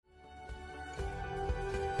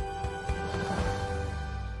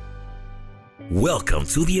Welcome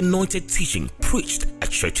to the anointed teaching preached at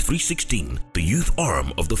Church 316, the youth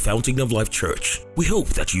arm of the Fountain of Life Church. We hope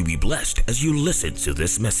that you be blessed as you listen to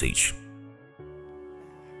this message.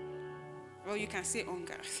 Well, you can say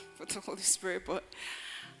hunger for the Holy Spirit, but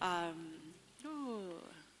I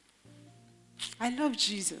love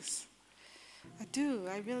Jesus. I do.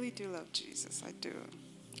 I really do love Jesus. I do.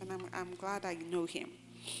 And I'm glad I know him.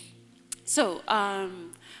 So,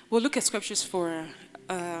 we'll look at scriptures for...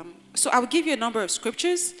 So I will give you a number of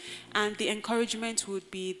scriptures, and the encouragement would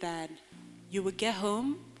be that you will get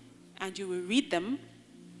home and you will read them,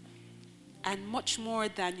 and much more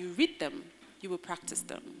than you read them, you will practice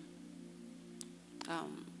them.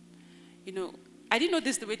 I didn't know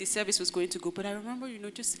this the way the service was going to go, but I remember, we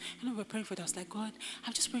were praying for it. I was like, God,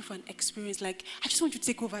 I'm just praying for an experience. Like, I just want you to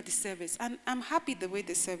take over the service. And I'm happy the way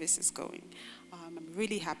the service is going. I'm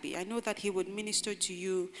really happy. I know that he would minister to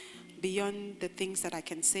you beyond the things that I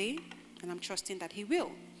can say, and I'm trusting that he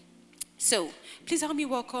will. So, please help me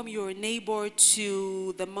welcome your neighbor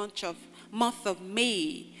to the month of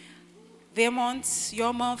May. Their month,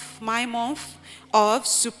 your month, my month of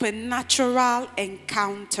supernatural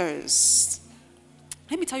encounters.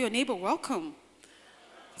 Let me tell your neighbor, welcome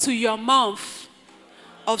to your month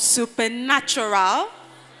of supernatural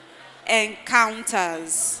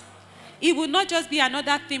encounters. It will not just be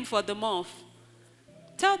another theme for the month.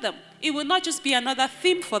 Tell them, it will not just be another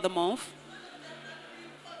theme for the month.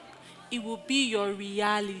 It will be your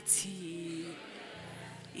reality.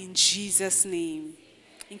 In Jesus' name.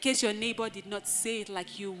 In case your neighbor did not say it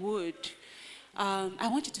like you would, I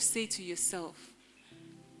want you to say to yourself,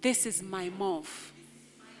 this is my month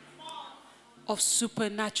of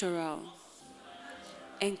supernatural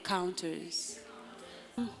encounters.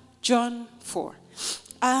 John 4.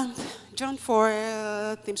 John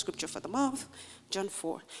 4, theme scripture for the month. John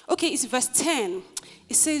 4. Okay, it's verse 10.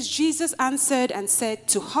 It says, Jesus answered and said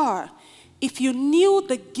to her, if you knew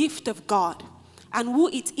the gift of God and who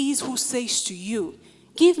it is who says to you,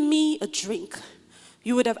 give me a drink,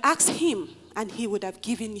 you would have asked him and he would have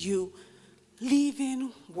given you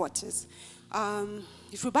living waters.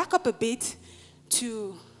 If we back up a bit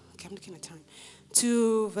to, I'm looking at time,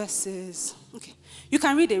 to verses, you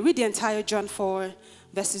can read it. Read the entire John 4,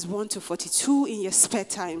 verses 1 to 42 in your spare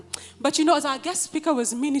time. But as our guest speaker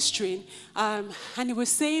was ministering, and he was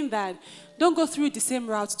saying that don't go through the same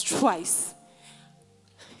route twice.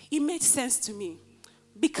 It made sense to me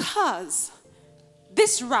because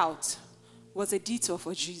this route was a detour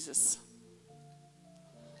for Jesus.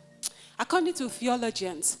 According to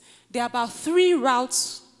theologians, there are about 3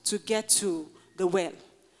 routes to get to the well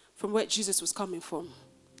from where Jesus was coming from.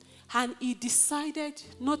 And he decided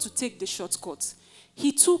not to take the shortcut.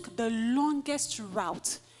 He took the longest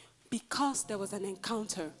route because there was an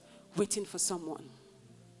encounter waiting for someone.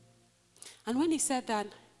 And when he said that,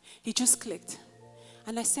 he just clicked.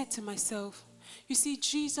 And I said to myself, you see,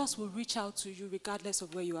 Jesus will reach out to you regardless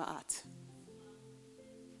of where you are at.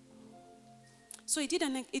 So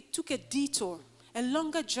it took a detour, a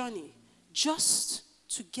longer journey, just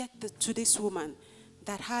to get to this woman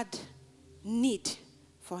that had need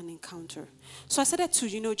for an encounter. So I started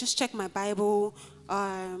to, just check my Bible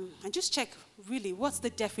and just check really what's the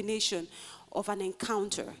definition of an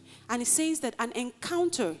encounter. And it says that an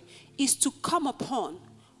encounter is to come upon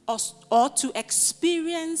or to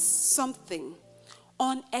experience something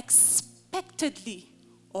unexpectedly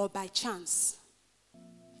or by chance.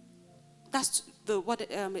 That's what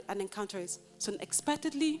an encounter is. So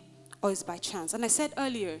unexpectedly or is by chance. And I said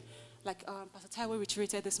earlier, like Pastor Taiwo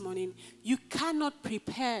reiterated this morning, you cannot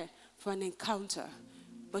prepare for an encounter,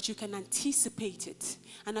 but you can anticipate it.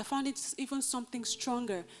 And I found it's even something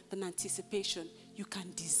stronger than anticipation. You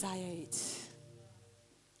can desire it.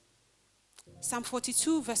 Psalm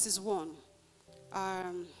 42 verses 1.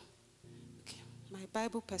 My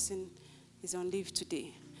Bible person is on leave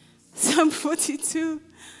today. Psalm 42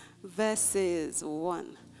 verses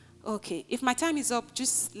 1. Okay, if my time is up,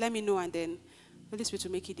 just let me know and then Holy Spirit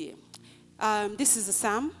will make it here. This is a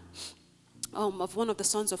psalm of one of the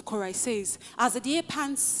sons of Korah. It says, as the deer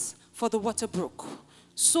pants for the water brook,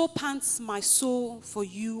 so pants my soul for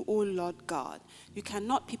you, O Lord God. You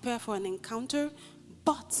cannot prepare for an encounter,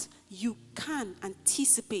 but you can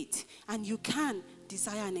anticipate and you can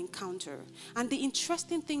desire an encounter. And the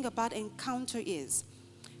interesting thing about encounter is,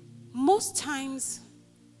 most times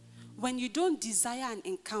when you don't desire an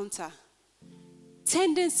encounter,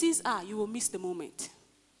 tendencies are you will miss the moment.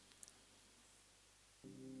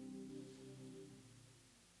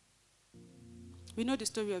 We know the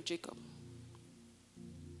story of Jacob.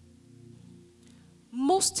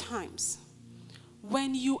 Most times,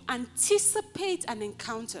 when you anticipate an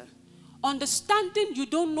encounter Understanding you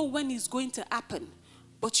don't know when it's going to happen,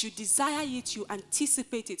 but you desire it, you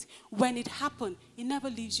anticipate it. When it happened, it never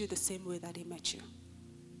leaves you the same way that it met you.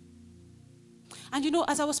 And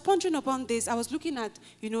as I was pondering upon this, I was looking at,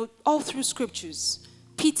 all through scriptures.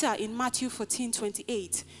 Peter in Matthew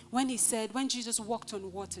 14:28, when Jesus walked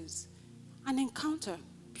on waters, an encounter,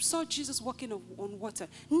 saw Jesus walking on water.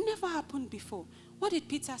 Never happened before. What did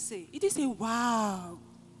Peter say? He didn't say, wow.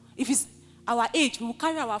 If it's our age, we will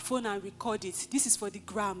carry our phone and record it. This is for the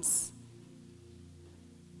grams.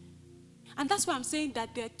 And that's why I'm saying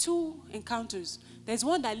that there are two encounters. There's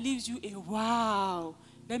one that leaves you a wow.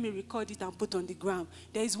 Let me record it and put on the gram.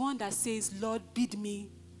 There is one that says, Lord, bid me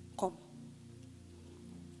come.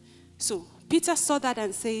 So Peter saw that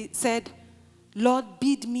and said, Lord,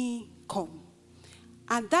 bid me come.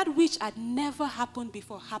 And that which had never happened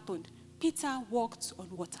before happened. Peter walked on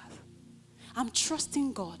water. I'm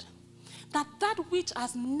trusting God that which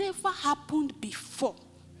has never happened before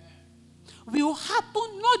will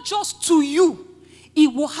happen not just to you, it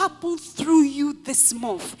will happen through you this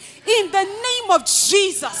month. In the name of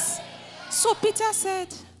Jesus. So Peter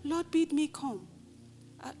said, Lord, bid me come.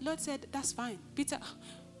 Lord said, that's fine. Peter,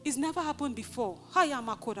 it's never happened before.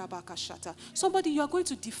 Somebody, you are going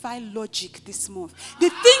to defy logic this month. The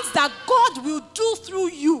things that God will do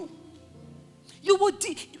through you, you will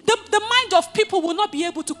the mind of people will not be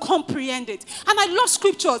able to comprehend it. And I love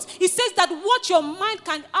scriptures. It says that what your mind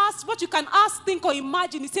can ask, what you can ask, think, or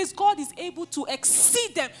imagine, it says God is able to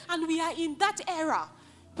exceed them. And we are in that era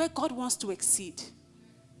where God wants to exceed.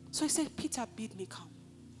 So he said, Peter, bid me come.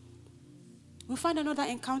 We find another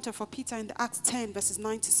encounter for Peter in the Acts 10, verses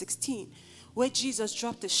 9 to 16, where Jesus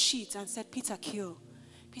dropped a sheet and said, Peter, kill.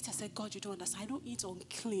 Peter said, God, you don't understand. I don't eat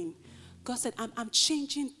unclean. God said, I'm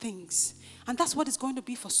changing things. And that's what it's going to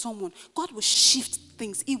be for someone. God will shift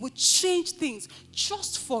things. He will change things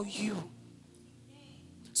just for you.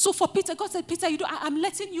 So for Peter, God said, Peter, I'm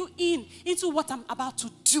letting you into what I'm about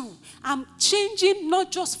to do. I'm changing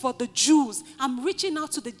not just for the Jews. I'm reaching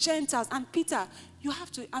out to the Gentiles. And Peter,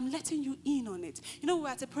 I'm letting you in on it. We were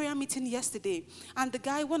at a prayer meeting yesterday. And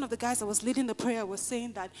one of the guys that was leading the prayer was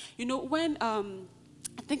saying that, when,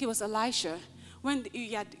 I think it was Elisha, when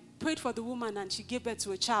he had prayed for the woman and she gave birth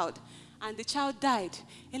to a child and the child died,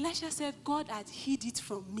 Elisha said, God had hid it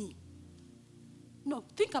from me. No,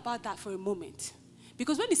 think about that for a moment.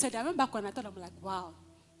 Because when he said, I remember back when I thought, I'm like, wow,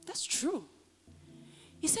 that's true.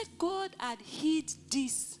 He said, God had hid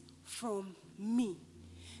this from me.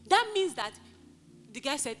 That means that the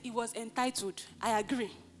guy said he was entitled. I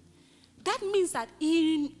agree. That means that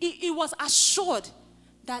he was assured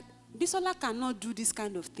that Bisoye cannot do this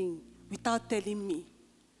kind of thing without telling me.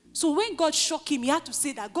 So when God shocked him, he had to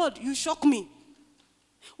say that, God, you shock me.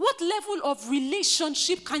 What level of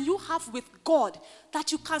relationship can you have with God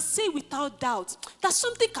that you can say without doubt that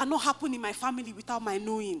something cannot happen in my family without my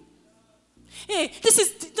knowing? Hey, this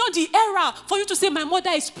is not the era for you to say my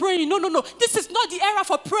mother is praying. No. This is not the era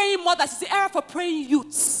for praying mothers. It's the era for praying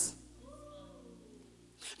youths.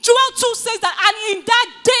 Joel 2 says that, and in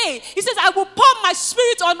that day, he says, I will pour my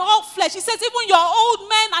spirit on all flesh. He says, even your old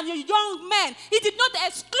men and your young men. He did not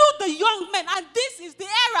exclude the young men. And this is the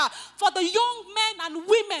era for the young men and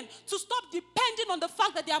women to stop depending on the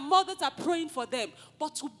fact that their mothers are praying for them,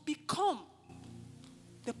 but to become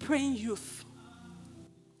the praying youth.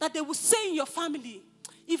 That they will say in your family,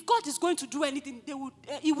 if God is going to do anything,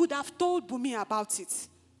 he would have told Bumi about it.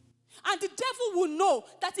 And the devil will know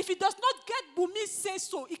that if he does not get Bumi say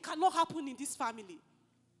so, it cannot happen in this family.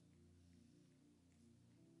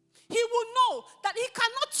 He will know that he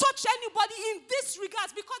cannot touch anybody in this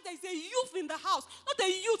regards because there is a youth in the house, not a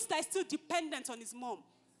youth that is still dependent on his mom.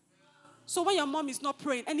 So when your mom is not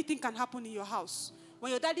praying, anything can happen in your house. When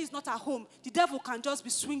your daddy is not at home, the devil can just be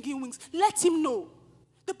swinging wings. Let him know.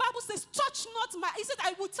 The Bible says, touch not my, he said,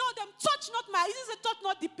 I will tell them, touch not my, he said, touch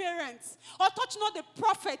not the parents, or touch not the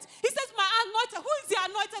prophet. He says, my anointed, who is the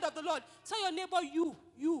anointed of the Lord? Tell your neighbor, you.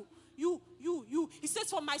 He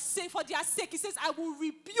says, for my sake, for their sake, he says, I will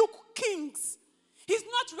rebuke kings. He's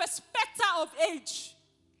not respecter of age.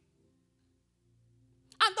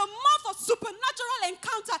 And the month of supernatural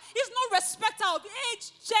encounter is no respecter of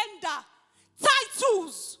age, gender,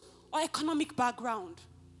 titles, or economic background.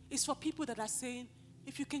 It's for people that are saying,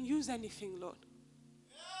 if you can use anything, Lord.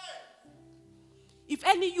 If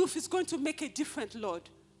any youth is going to make a difference, Lord.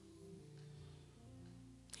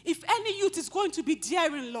 If any youth is going to be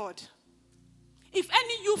daring, Lord. If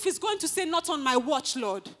any youth is going to say, not on my watch,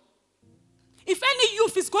 Lord. If any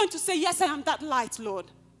youth is going to say, yes, I am that light, Lord.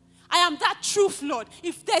 I am that truth, Lord.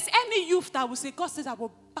 If there's any youth that will say, God says, I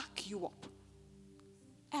will back you up.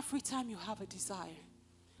 Every time you have a desire,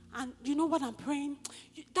 And you know what I'm praying?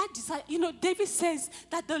 That desire, David says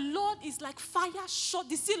that the Lord is like fire shut,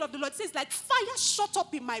 the seal of the Lord says like fire shut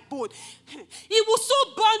up in my bone. It will so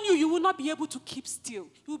burn you, you will not be able to keep still.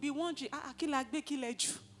 You will be wondering,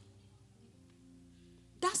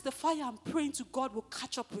 that's the fire I'm praying to God will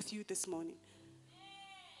catch up with you this morning.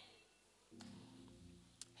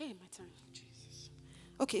 Hey, my turn. Jesus.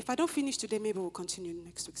 Okay, if I don't finish today, maybe we'll continue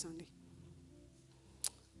next week Sunday.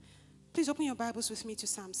 Please open your Bibles with me to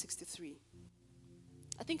Psalm 63.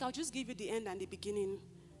 I think I'll just give you the end and the beginning,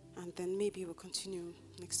 and then maybe we'll continue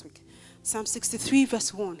next week. Psalm 63,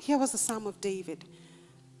 verse 1. Here was the Psalm of David.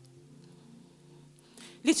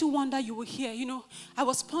 Little wonder you will hear. I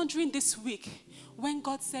was pondering this week when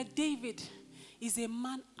God said, David is a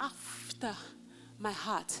man after my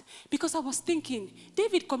heart. Because I was thinking,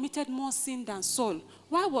 David committed more sin than Saul.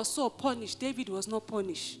 Why was Saul punished? David was not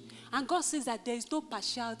punished. And God says that there is no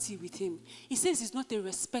partiality with him. He says he's not a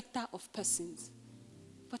respecter of persons,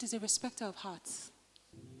 but he's a respecter of hearts.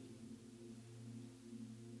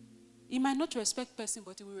 He might not respect person,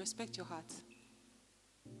 but he will respect your heart.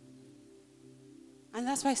 And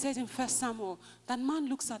that's why it says in 1 Samuel that man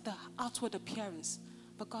looks at the outward appearance,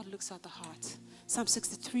 but God looks at the heart. Psalm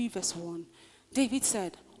 63 verse 1. David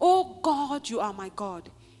said, "Oh God, you are my God.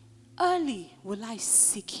 Early will I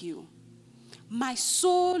seek you. My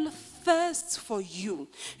soul thirsts for you."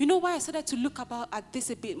 You know why I started to look at this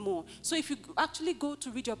a bit more? So if you actually go to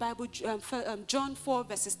read your Bible, John 4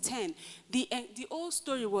 verses 10, the old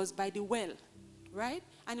story was by the well, right?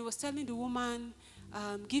 And it was telling the woman,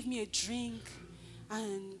 give me a drink.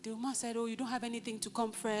 And the woman said, "Oh, you don't have anything to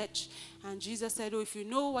come fetch." And Jesus said, "Oh, if you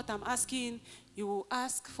know what I'm asking, you will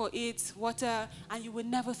ask for it, water, and you will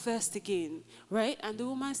never thirst again." Right? And the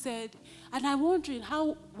woman said, and I'm wondering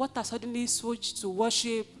how water suddenly switched to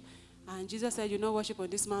worship. And Jesus said, "You know, worship on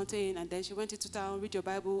this mountain." And then she went into town, read your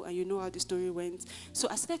Bible, and you know how the story went. So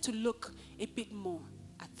I started to look a bit more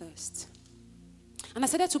at thirst. And I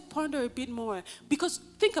started to ponder a bit more. Because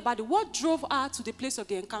think about it. What drove her to the place of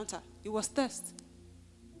the encounter? It was thirst.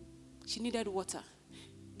 She needed water.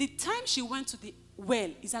 The time she went to the well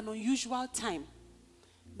is an unusual time.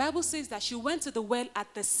 Bible says that she went to the well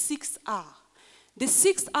at the 6th hour. The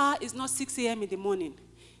 6th hour is not 6 a.m. in the morning.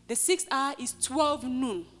 The 6th hour is 12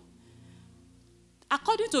 noon.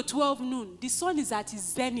 According to 12 noon, the sun is at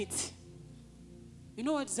its zenith. You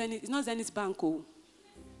know what zenith? It's not zenith banco.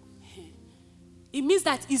 It means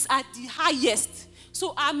that it's at the highest.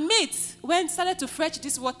 So our mate, when started to fetch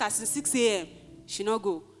this water since 6 a.m., she not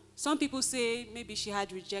go. Some people say maybe she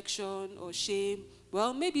had rejection or shame.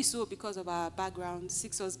 Well, maybe so because of her background.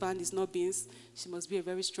 6 husband is not beans. She must be a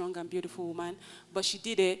very strong and beautiful woman. But she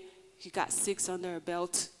did it. She got 6 under her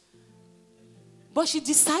belt. But she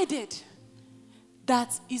decided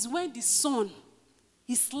that is when the sun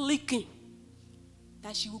is leaking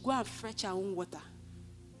that she will go and fetch her own water.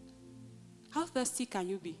 How thirsty can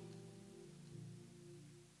you be?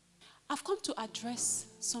 I've come to address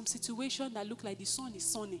some situation that look like the sun is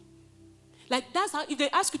sunny. Like that's how, if they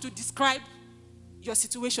ask you to describe your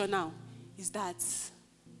situation now, is that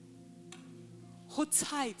hold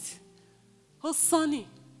tight, hold sunny.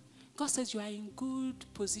 God says you are in good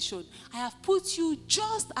position. I have put you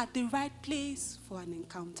just at the right place for an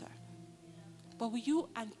encounter. But will you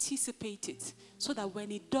anticipate it so that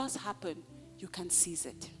when it does happen, you can seize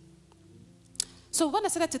it? So when I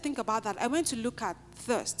started to think about that, I went to look at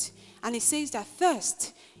thirst. And it says that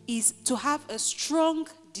thirst is to have a strong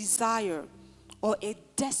desire or a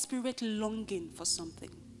desperate longing for something.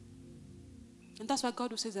 And that's why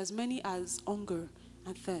God says as many as hunger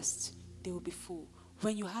and thirst, they will be full.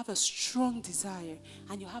 When you have a strong desire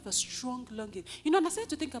and you have a strong longing. And I started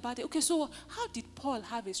to think about it. Okay, so how did Paul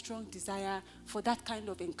have a strong desire for that kind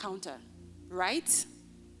of encounter? Right?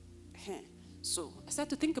 So I started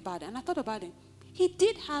to think about it and I thought about it. He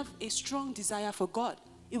did have a strong desire for God.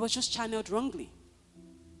 It was just channeled wrongly.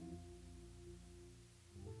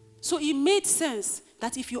 So it made sense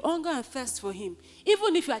that if you hunger and thirst for him,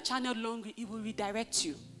 even if you are channeled wrongly, he will redirect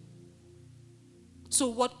you. So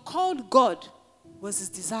what called God was his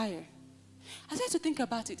desire. I started to think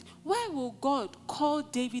about it. Why will God call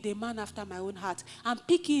David a man after my own heart and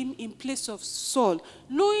pick him in place of Saul,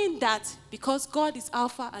 knowing that because God is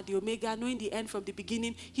Alpha and the Omega, knowing the end from the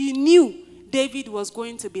beginning, he knew David was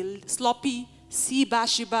going to be sloppy, see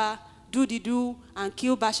Bathsheba, do, and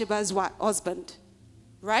kill Bathsheba's husband.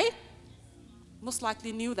 Right? Most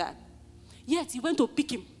likely knew that. Yet he went to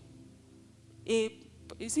pick him.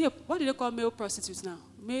 What do they call male prostitutes now?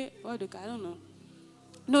 I don't know.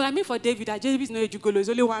 No, I mean for David, David is not a gigolo. It's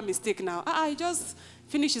only one mistake now. He just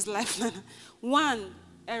finished his life. One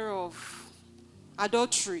error of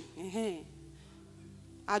Adultery.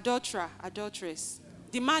 Adulterer, adulteress.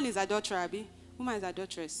 The man is adulterer, abi. Woman is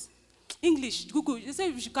adulteress. English, Google. You say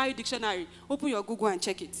you should carry dictionary. Open your Google and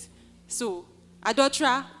check it. So,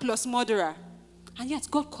 adulterer plus murderer. And yet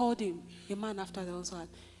God called him a man after the own heart.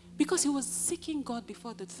 Because he was seeking God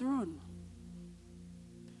before the throne.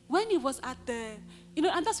 When he was at the,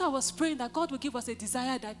 and that's why I was praying that God will give us a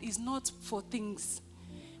desire that is not for things.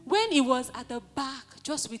 When he was at the back,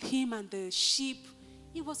 just with him and the sheep,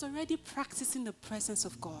 he was already practicing the presence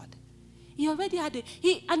of God. He already had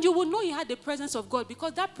and you will know he had the presence of God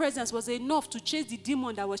because that presence was enough to chase the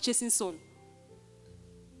demon that was chasing Saul.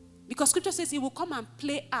 Because scripture says he will come and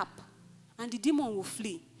play up and the demon will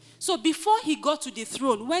flee. So before he got to the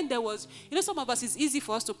throne, when there was, some of us, it's easy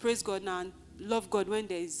for us to praise God now and love God when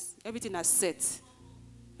there is, everything is set.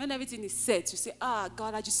 When everything is set, you say,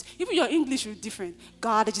 God, even your English is different.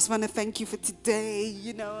 God, I just want to thank you for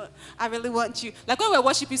today, I really want you. Like when we were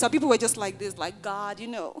worshiping, some people were just like this, like, God,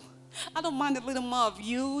 I don't mind a little more of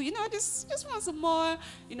you, just want some more,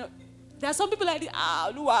 There are some people like this,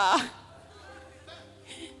 Lua.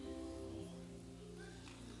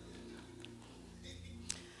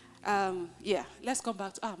 Let's come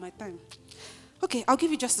back to, my time. Okay, I'll give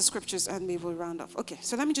you just the scriptures and maybe we'll round off. Okay,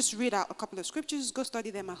 so let me just read out a couple of scriptures, go study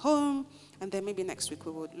them at home, and then maybe next week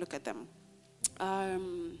we will look at them.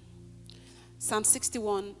 Psalm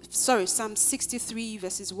 63,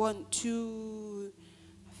 verses 1 to,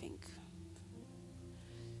 I think,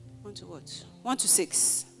 1 to what? 1 to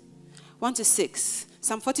 6. 1 to 6.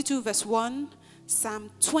 Psalm 42, verse 1. Psalm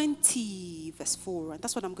 20, verse 4. And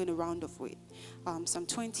that's what I'm going to round off with. Psalm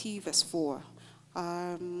 20, verse 4.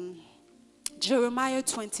 Jeremiah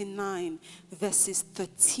 29, verses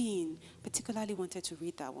 13. Particularly wanted to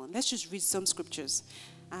read that one. Let's just read some scriptures.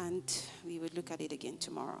 And we will look at it again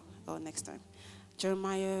tomorrow or next time.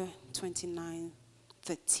 Jeremiah 29,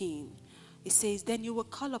 13. It says, then you will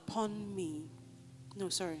call upon me.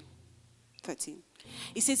 13.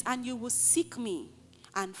 It says, and you will seek me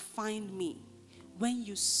and find me when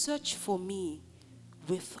you search for me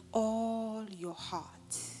with all your heart.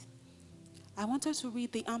 I wanted to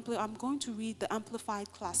read I'm going to read the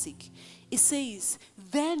Amplified Classic. It says,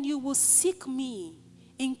 then you will seek me,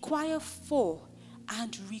 inquire for,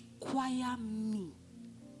 and require me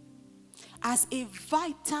as a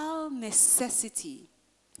vital necessity,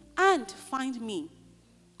 and find me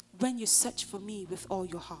when you search for me with all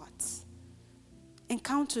your heart.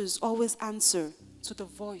 Encounters always answer to the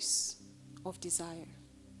voice of desire.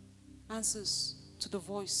 Answers to the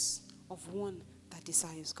voice of one that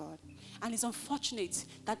desires God. And it's unfortunate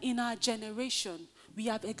that in our generation, we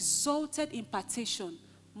have exalted impartation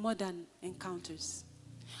more than encounters.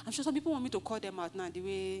 I'm sure some people want me to call them out now, the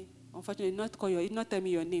way, unfortunately, not tell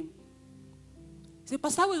me your name. Say,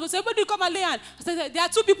 Pastor, somebody come and lay hand. I said, there are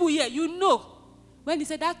two people here, When he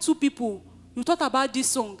said that two people, you thought about this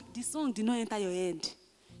song did not enter your head.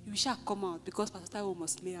 You shall come out because Pastor Taiwo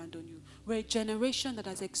must lay hand on you. We're a generation that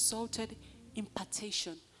has exalted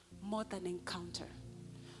impartation more than encounter.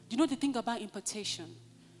 Do you know the thing about impartation?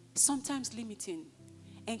 It's sometimes limiting.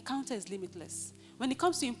 Encounter is limitless. When it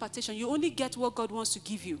comes to impartation, you only get what God wants to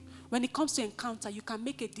give you. When it comes to encounter, you can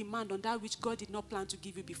make a demand on that which God did not plan to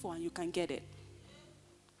give you before and you can get it.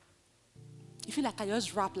 You feel like I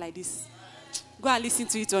just rap like this. Go and listen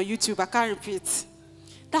to it on YouTube. I can't repeat.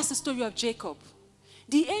 That's the story of Jacob.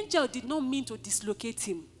 The angel did not mean to dislocate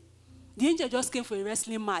him. The angel just came for a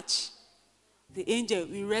wrestling match. The angel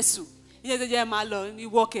will wrestle. He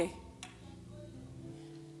walk. If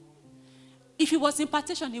it was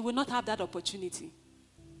impartation, he would not have that opportunity.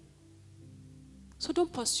 So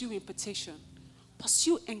don't pursue impartation.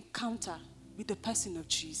 Pursue encounter with the person of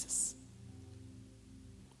Jesus.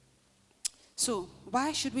 So,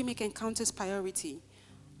 why should we make encounters priority?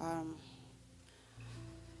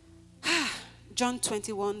 John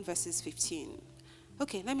 21, verses 15.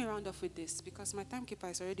 Okay, let me round off with this because my timekeeper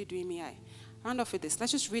is already doing me eye. Round off with this.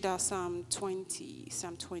 Let's just read our Psalm 20.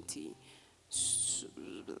 Psalm 20.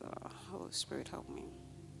 Holy Spirit, help me.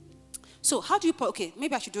 So,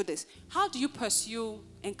 maybe I should do this. How do you pursue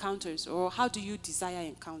encounters, or how do you desire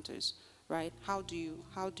encounters, right? How do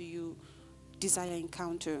you desire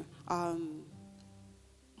encounter?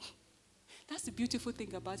 That's the beautiful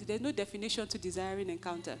thing about it. There's no definition to desiring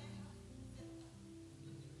encounter.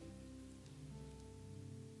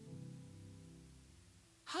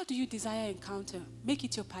 How do you desire encounter? Make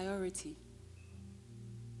it your priority.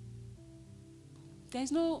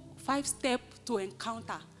 There's no 5-step to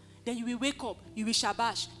encounter. Then you will wake up, you will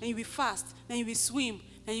shabash, then you will fast, then you will swim,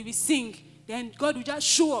 then you will sing, then God will just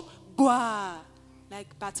show up,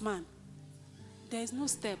 like Batman. There is no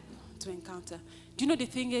step to encounter. Do you know the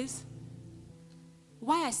thing is?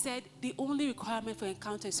 Why I said the only requirement for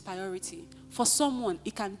encounter is priority. For someone,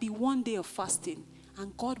 it can be 1 day of fasting,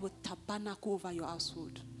 and God will tabernacle over your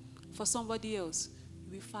household. For somebody else,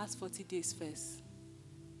 you will fast 40 days first.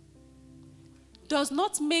 Does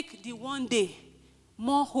not make the 1 day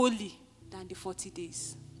more holy than the 40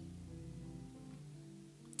 days.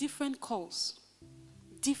 Different calls,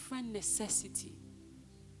 different necessity.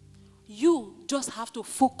 You just have to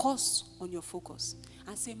focus on your focus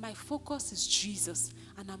and say, my focus is Jesus,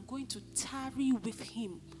 and I'm going to tarry with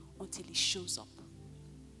him until he shows up.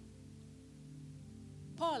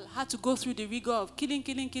 Paul had to go through the rigor of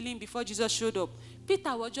killing before Jesus showed up.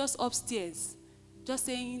 Peter was just upstairs, just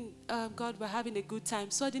saying, God, we're having a good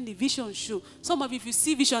time. Suddenly vision show. Some of you, if you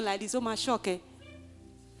see vision like this, oh my shock, eh?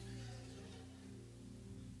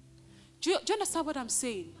 Do you understand what I'm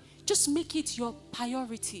saying? Just make it your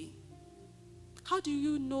priority. How do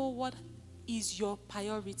you know what is your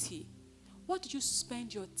priority? What do you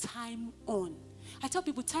spend your time on? I tell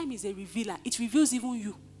people time is a revealer. It reveals even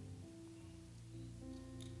you.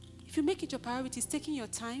 If you make it your priority, it's taking your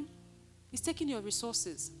time. It's taking your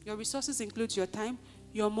resources. Your resources include your time,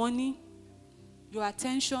 your money, your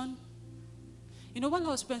attention. You know, while I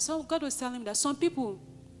was praying, God was telling me that some people,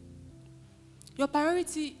 your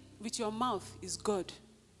priority with your mouth is God.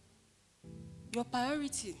 Your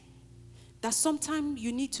priority that sometimes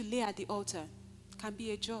you need to lay at the altar can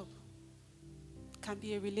be a job, can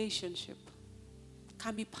be a relationship,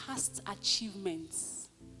 can be past achievements.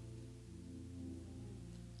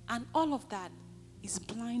 And all of that is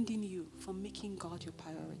blinding you from making God your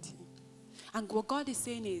priority. And what God is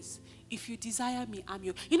saying is, if you desire me, I'm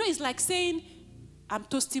your. You know, it's like saying, I'm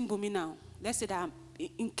toasting Bumi now. Let's say that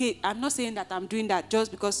I'm not saying that I'm doing that just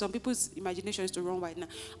because some people's imagination is to run right now.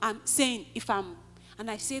 I'm saying and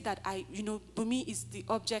I say that Bumi is the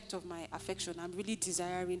object of my affection. I'm really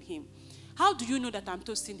desiring him. How do you know that I'm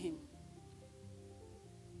toasting him?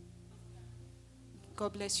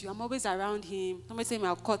 God bless you. I'm always around him. Somebody say,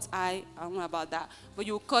 I'll cut eye. I don't know about that. But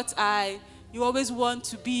you cut eye. You always want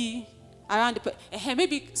to be around the person.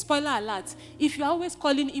 Maybe, spoiler alert, if you're always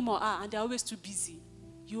calling him or her and they're always too busy,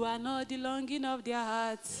 you are not the longing of their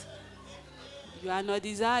hearts. You are not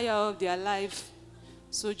desire of their life.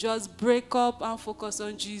 So just break up and focus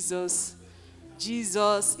on Jesus.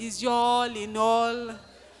 Jesus is your all in all.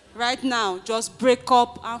 Right now, just break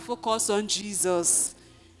up and focus on Jesus.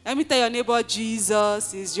 Let me tell your neighbor,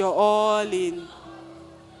 Jesus is your all in.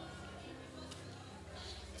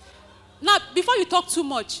 Now, before you talk too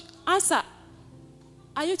much, answer.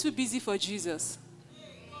 Are you too busy for Jesus?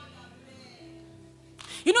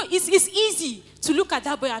 You know, it's easy to look at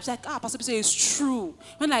that boy and be like, Pastor Bisoye, it's true.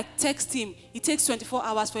 When I text him, it takes 24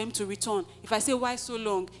 hours for him to return. If I say, why so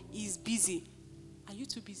long? He's busy. Are you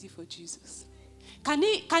too busy for Jesus? Can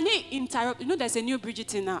he interrupt? You know, there's a new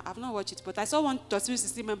Bridgerton now. I've not watched it, but I saw one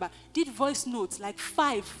 360 member did voice notes, like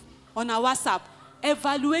 5 on our WhatsApp,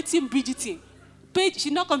 evaluating Bridgerton.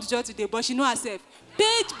 She not come to church today, but she know herself.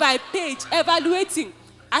 Page by page, evaluating.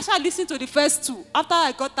 I shall listen to the first 2. After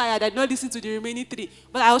I got tired, I did not listen to the remaining 3.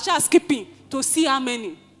 But I was just skipping to see how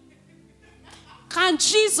many. Can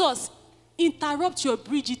Jesus interrupt your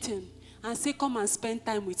Bridgerton and say, come and spend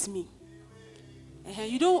time with me?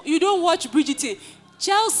 You don't watch Bridgerton.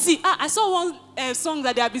 Chelsea. I saw one song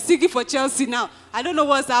that they have been singing for Chelsea now. I don't know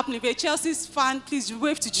what's happening. If you're a Chelsea's fan, please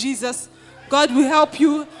wave to Jesus. God will help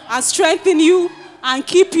you and strengthen you and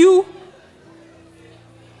keep you.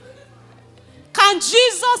 Can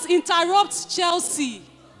Jesus interrupt Chelsea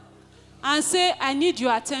and say, I need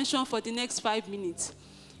your attention for the next 5 minutes?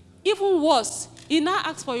 Even worse, he now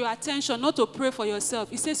asks for your attention, not to pray for yourself.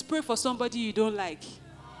 He says, pray for somebody you don't like.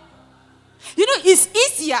 You know, it's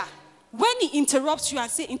easier when he interrupts you and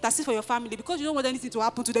say, intercede for your family, because you don't want anything to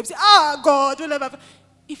happen to them. Say, God, don't let me.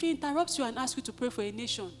 If he interrupts you and asks you to pray for a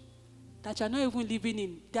nation that you're not even living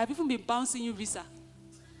in, they have even been bouncing you visa.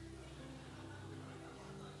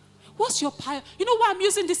 What's your priority? You know why I'm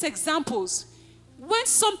using these examples? When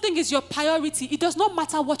something is your priority, it does not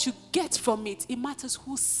matter what you get from it. It matters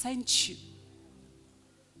who sent you.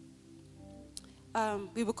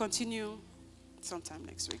 We will continue sometime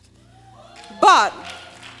next week. But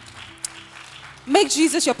make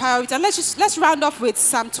Jesus your priority. And let's round off with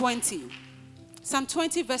Psalm 20. Psalm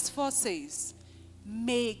 20 verse 4 says,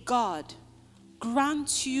 may God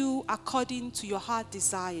grant you according to your heart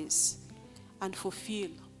desires and fulfill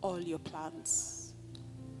all your plans.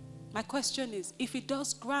 My question is, if it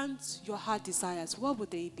does grant your heart desires, what would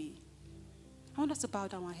they be? I want us to bow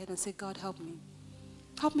down our head and say, God, help me.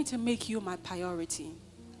 Help me to make you my priority.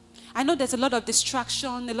 I know there's a lot of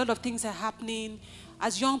distraction, a lot of things are happening.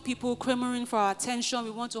 as young people clamoring for our attention.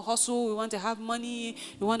 We want to hustle, we want to have money,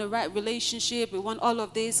 we want a right relationship, we want all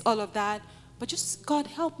of this, all of that. But just, God,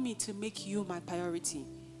 help me to make you my priority.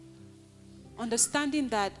 Understanding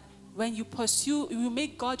that when you pursue, you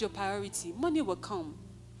make God your priority, money will come.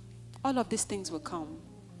 All of these things will come.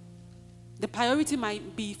 The priority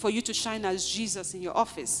might be for you to shine as Jesus in your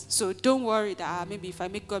office. So don't worry that maybe if I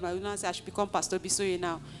make God my will, I should become Pastor Bisoye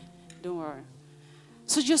now. Don't worry.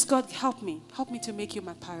 So just, God, help me. Help me to make you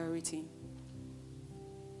my priority.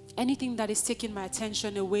 Anything that is taking my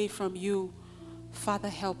attention away from you, Father,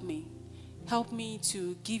 help me. Help me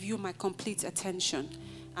to give you my complete attention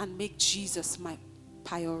and make Jesus my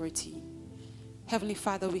priority. Heavenly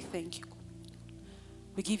Father, we thank you.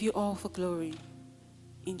 We give you all for glory.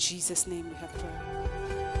 In Jesus' name we have prayed.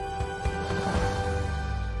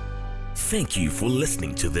 Thank you for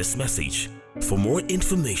listening to this message. For more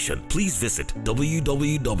information, please visit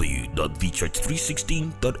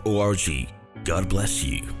www.thechurch316.org. God bless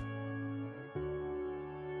you.